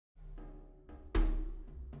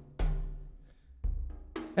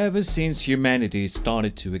Ever since humanity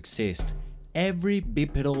started to exist, every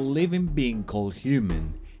bipedal living being called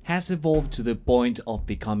human has evolved to the point of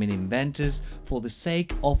becoming inventors for the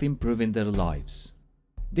sake of improving their lives.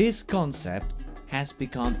 This concept has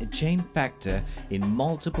become a chain factor in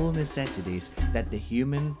multiple necessities that the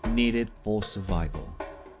human needed for survival.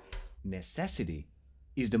 Necessity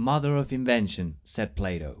is the mother of invention, said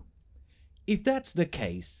Plato. If that's the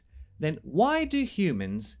case, then why do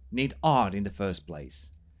humans need art in the first place?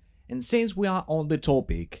 And since we are on the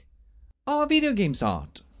topic, are video games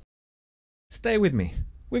art? Stay with me,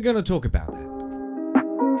 we're gonna talk about that.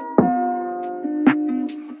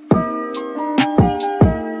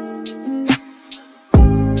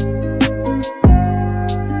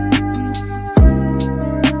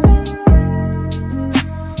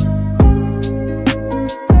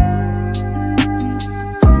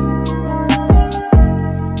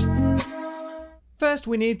 First,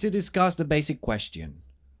 we need to discuss the basic question.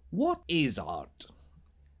 What is art?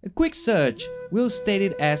 A quick search will state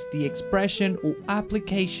it as the expression or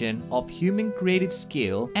application of human creative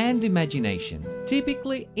skill and imagination,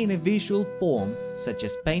 typically in a visual form such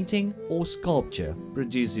as painting or sculpture,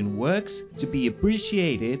 producing works to be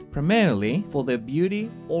appreciated primarily for their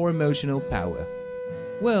beauty or emotional power.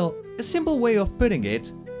 Well, a simple way of putting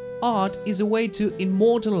it, art is a way to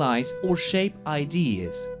immortalize or shape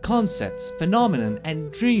ideas, concepts, phenomena,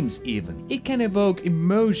 and dreams even. It can evoke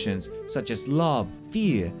emotions such as love,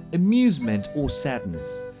 fear, amusement, or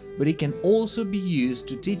sadness. But it can also be used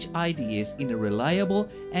to teach ideas in a reliable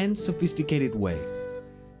and sophisticated way.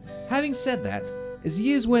 Having said that, as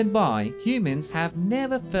years went by, humans have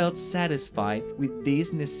never felt satisfied with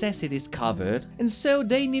these necessities covered, and so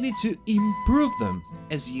they needed to improve them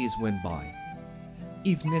as years went by.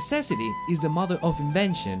 If necessity is the mother of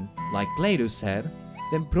invention, like Plato said,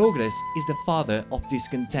 then progress is the father of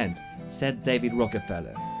discontent, said David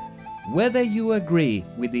Rockefeller. Whether you agree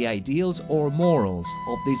with the ideals or morals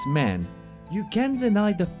of this man, you can't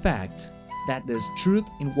deny the fact that there's truth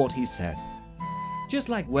in what he said. Just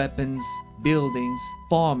like weapons, buildings,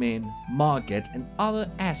 farming, markets, and other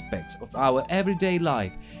aspects of our everyday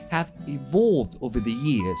life have evolved over the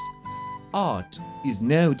years, art is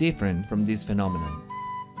no different from this phenomenon.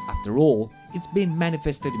 After all, it's been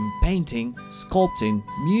manifested in painting, sculpting,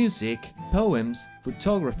 music, poems,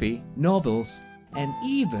 photography, novels, and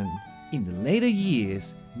even in the later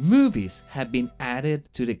years, movies have been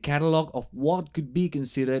added to the catalog of what could be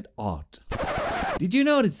considered art. Did you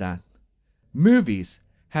notice that? Movies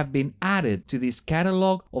have been added to this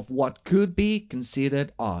catalog of what could be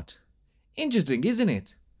considered art. Interesting, isn't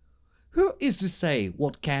it? Who is to say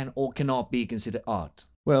what can or cannot be considered art?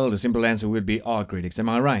 Well, the simple answer would be art critics, am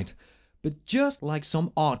I right? But just like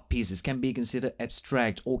some art pieces can be considered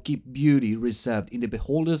abstract or keep beauty reserved in the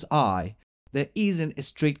beholder's eye, there isn't a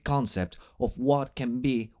strict concept of what can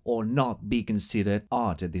be or not be considered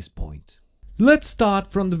art at this point. Let's start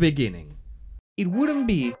from the beginning. It wouldn't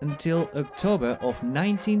be until October of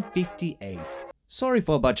 1958. Sorry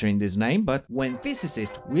for butchering this name, but when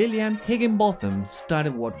physicist William Higginbotham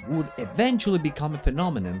started what would eventually become a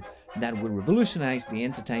phenomenon that would revolutionize the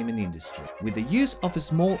entertainment industry. With the use of a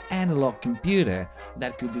small analog computer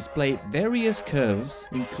that could display various curves,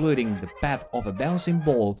 including the path of a bouncing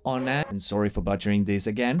ball on a, and sorry for butchering this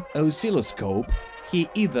again, oscilloscope, he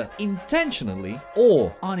either intentionally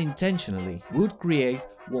or unintentionally would create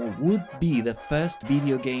what would be the first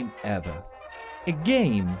video game ever. A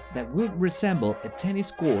game that would resemble a tennis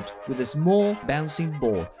court with a small bouncing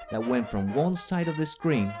ball that went from one side of the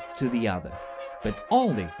screen to the other, but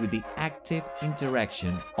only with the active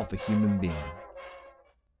interaction of a human being.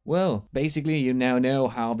 Well, basically you now know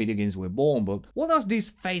how video games were born, but what does this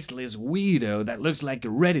faceless weirdo that looks like a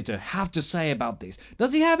Redditor have to say about this?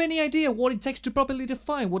 Does he have any idea what it takes to properly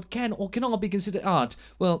define what can or cannot be considered art?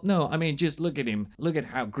 Well, no, I mean, just look at him. Look at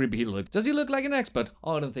how creepy he looks. Does he look like an expert?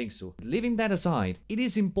 I don't think so. Leaving that aside, it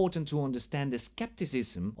is important to understand the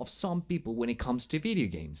skepticism of some people when it comes to video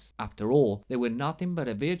games. After all, they were nothing but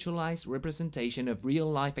a virtualized representation of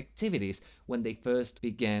real-life activities when they first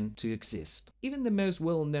began to exist. Even the most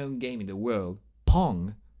well-known game in the world,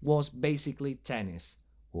 Pong, was basically tennis.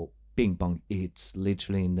 Well, ping pong, it's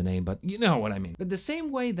literally in the name, but you know what I mean. But the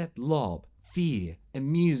same way that love, fear,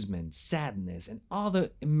 amusement, sadness, and other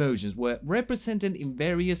emotions were represented in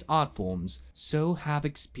various art forms, so have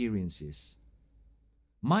experiences.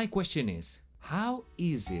 My question is, how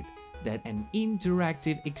is it that an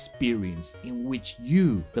interactive experience in which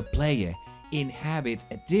you, the player, inhabit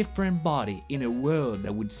a different body in a world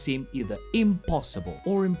that would seem either impossible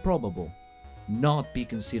or improbable, not be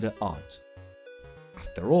considered art?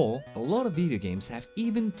 After all, a lot of video games have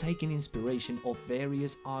even taken inspiration of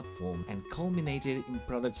various art forms and culminated in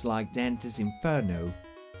products like Dante's Inferno,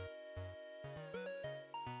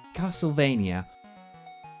 Castlevania,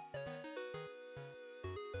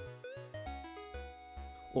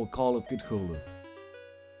 or Call of Cthulhu.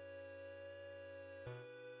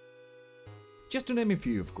 Just to name a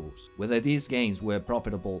few, of course. Whether these games were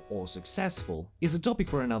profitable or successful is a topic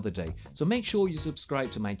for another day, so make sure you subscribe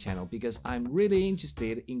to my channel because I'm really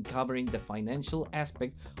interested in covering the financial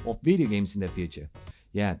aspect of video games in the future.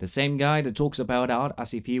 Yeah, the same guy that talks about art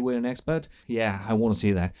as if he were an expert? Yeah, I want to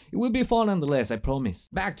see that. It will be fun nonetheless, I promise.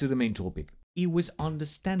 Back to the main topic. It was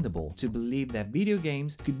understandable to believe that video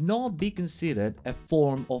games could not be considered a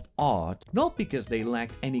form of art, not because they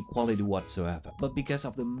lacked any quality whatsoever, but because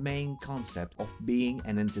of the main concept of being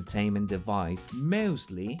an entertainment device,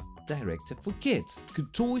 mostly directed for kids.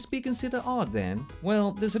 Could toys be considered art then?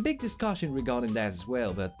 Well, there's a big discussion regarding that as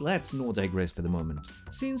well, but let's not digress for the moment.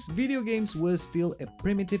 Since video games were still a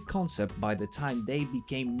primitive concept by the time they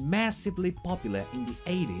became massively popular in the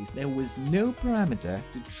 80s, there was no parameter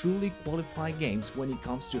to truly qualify games when it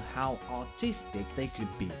comes to how artistic they could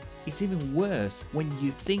be. It's even worse when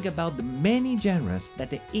you think about the many genres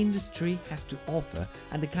that the industry has to offer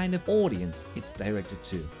and the kind of audience it's directed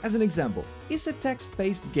to. As an example, is a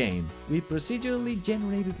text-based game with procedurally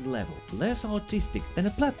generated level less artistic than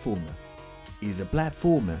a platformer? Is a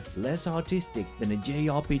platformer less artistic than a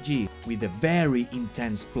JRPG with a very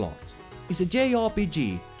intense plot? Is a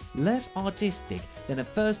JRPG less artistic than a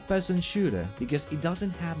first-person shooter because it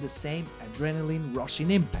doesn't have the same adrenaline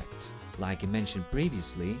rushing impact? Like I mentioned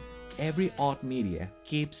previously, every art media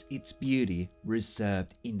keeps its beauty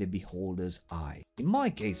reserved in the beholder's eye. In my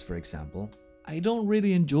case, for example, I don't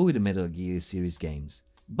really enjoy the Metal Gear series games,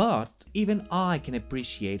 but even I can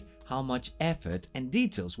appreciate how much effort and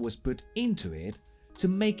details was put into it to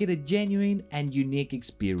make it a genuine and unique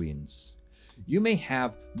experience. You may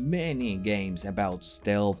have many games about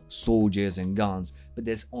stealth, soldiers and guns, but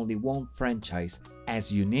there's only one franchise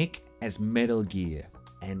as unique as Metal Gear.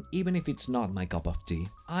 And even if it's not my cup of tea,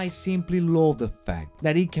 I simply love the fact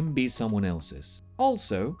that it can be someone else's.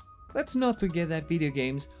 Also, let's not forget that video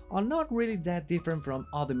games are not really that different from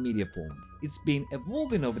other media forms. It's been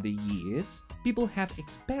evolving over the years. People have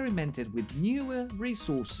experimented with newer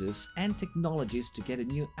resources and technologies to get a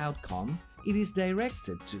new outcome. It is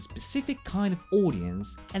directed to a specific kind of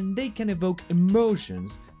audience, and they can evoke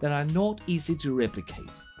emotions that are not easy to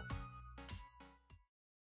replicate.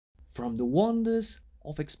 From the wonders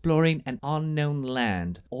of exploring an unknown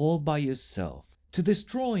land all by yourself, to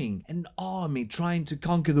destroying an army trying to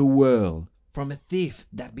conquer the world, from a thief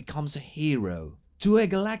that becomes a hero, to a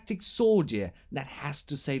galactic soldier that has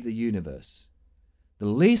to save the universe. The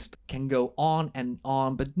list can go on and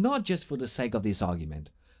on, but not just for the sake of this argument,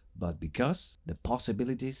 but because the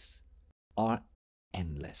possibilities are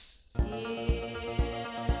endless.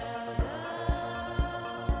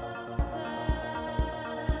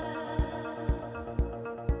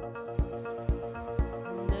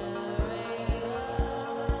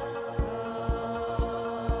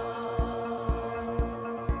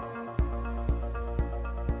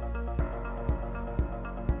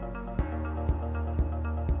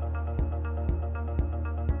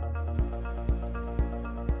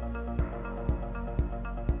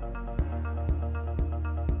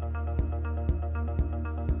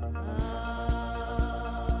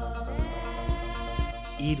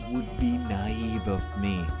 It would be naive of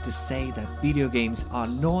me to say that video games are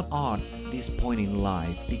not art at this point in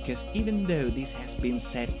life, because even though this has been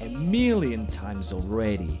said a million times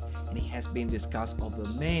already, and it has been discussed over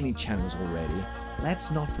many channels already, let's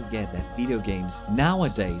not forget that video games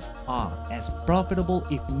nowadays are as profitable,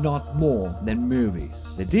 if not more, than movies.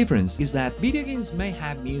 The difference is that video games may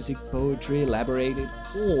have music, poetry, elaborated,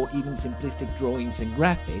 or even simplistic drawings and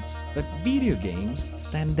graphics, but video games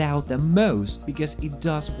stand out the most because it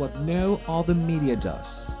does what no other media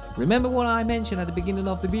does. Remember what I mentioned at the beginning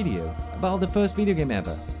of the video about the first video game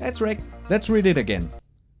ever? That's right, let's read it again.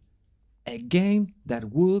 A game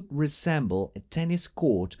that would resemble a tennis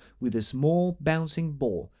court with a small bouncing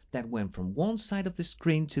ball that went from one side of the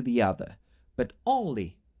screen to the other, but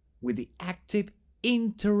only with the active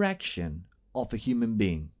interaction of a human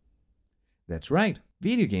being. That's right,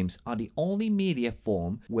 video games are the only media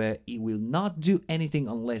form where it will not do anything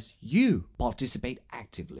unless you participate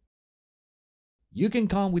actively. You can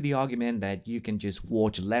come with the argument that you can just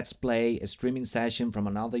watch a let's play, a streaming session from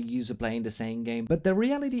another user playing the same game, but the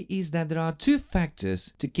reality is that there are two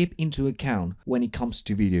factors to keep into account when it comes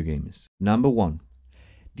to video games. Number one,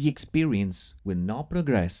 the experience will not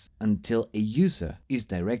progress until a user is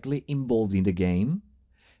directly involved in the game.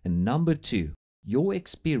 And number 2, your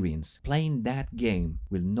experience playing that game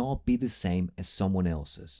will not be the same as someone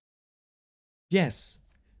else's. Yes,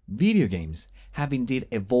 video games have indeed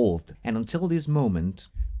evolved, and until this moment,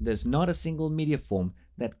 there's not a single media form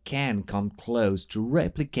that can come close to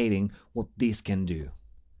replicating what this can do.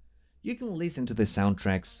 You can listen to the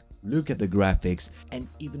soundtracks, look at the graphics, and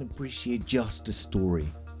even appreciate just the story.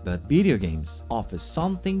 But video games offer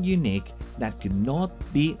something unique that could not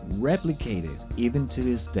be replicated even to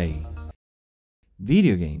this day.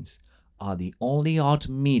 Video games are the only art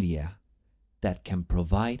media that can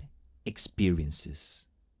provide experiences.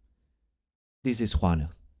 This is Juana.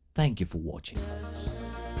 Thank you for watching.